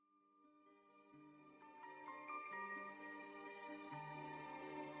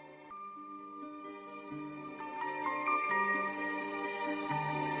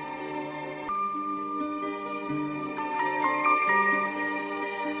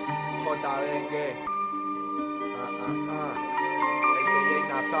Dengue. A.k.a.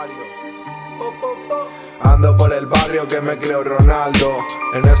 Nazario. Ando por el barrio que me creo Ronaldo.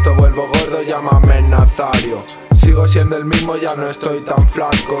 En esto vuelvo gordo, llámame Nazario. Sigo siendo el mismo, ya no estoy tan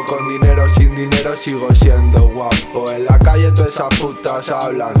flaco. Con dinero, sin dinero, sigo siendo guapo. En la calle todas esas putas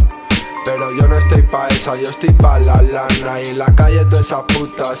hablan, pero yo no estoy pa' esa, yo estoy pa' la lana. Y en la calle todas esas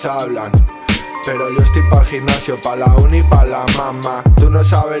putas hablan, pero yo estoy pa' el gimnasio, pa' la uni, pa' la mamá. Tú no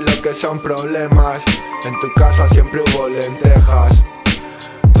sabes lo que son problemas. En tu casa siempre hubo lentejas.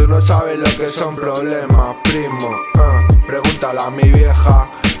 Tú no sabes lo que son problemas, primo. Pregúntale a mi vieja.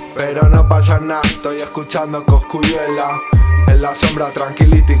 Pero no pasa nada, estoy escuchando Cosculluela. En la sombra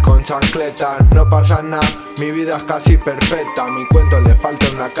tranquility con chancletas. No pasa nada, mi vida es casi perfecta. A mi cuento le falta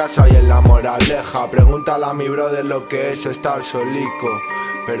una casa y en la moraleja. Pregúntale a mi brother lo que es estar solico,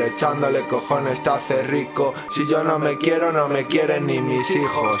 pero echándole cojones te hace rico. Si yo no me quiero, no me quieren ni mis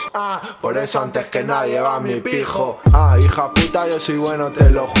hijos. Por eso antes que nadie va mi pijo. Hija puta, yo soy bueno, te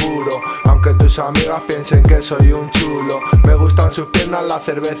lo juro. Aunque tus amigas piensen que soy un chulo. Me gustan sus piernas, la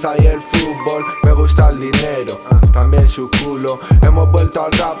cerveza y el fútbol. Me gusta el dinero, también su culo. Hemos vuelto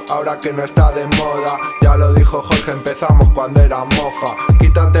al rap, ahora que no está de moda. Ya lo dijo Jorge, empezamos cuando era mofa.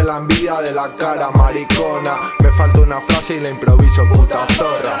 Quítate la envidia de la cara, maricona. Me falta una frase y la improviso, puta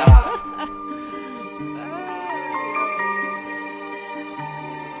zorra.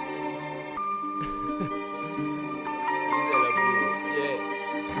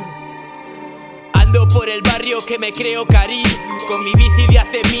 Ando por el barrio que me creo Karim, con mi bici de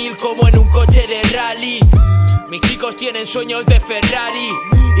hace 1000 como en un coche de rally. Mis chicos tienen sueños de Ferrari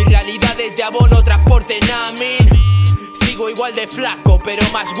y realidades de abono, transporte Namin. Sigo igual de flaco, pero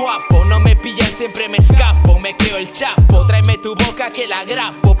más guapo. No me pillan, siempre me escapo. Me creo el chapo, tráeme tu boca que la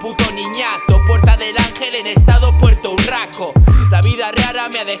grapo. Puto niñato, puerta del ángel en estado Puerto Urraco. La vida rara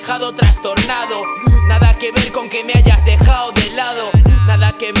me ha dejado trastornado. Nada que ver con que me hayas dejado de lado.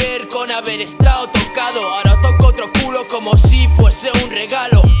 Nada que ver con haber estado tocado. Ahora toco otro culo como si fuese un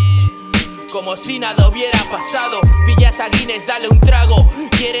regalo, como si nada hubiera pasado. Pillas a Guinness, dale un trago.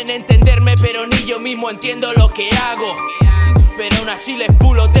 Quieren entenderme pero ni yo mismo entiendo lo que hago. Pero aún así les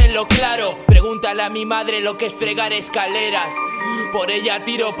pulo, tenlo claro. Pregúntale a mi madre lo que es fregar escaleras. Por ella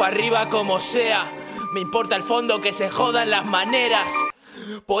tiro pa' arriba como sea. Me importa el fondo, que se jodan las maneras.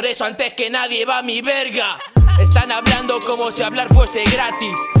 Por eso antes que nadie va mi verga. Están hablando como si hablar fuese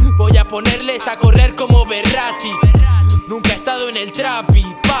gratis. Voy a ponerles a correr como Berrati. Nunca he estado en el trapi,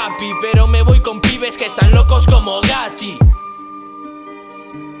 papi, pero me voy con pibes que están locos como Gatti.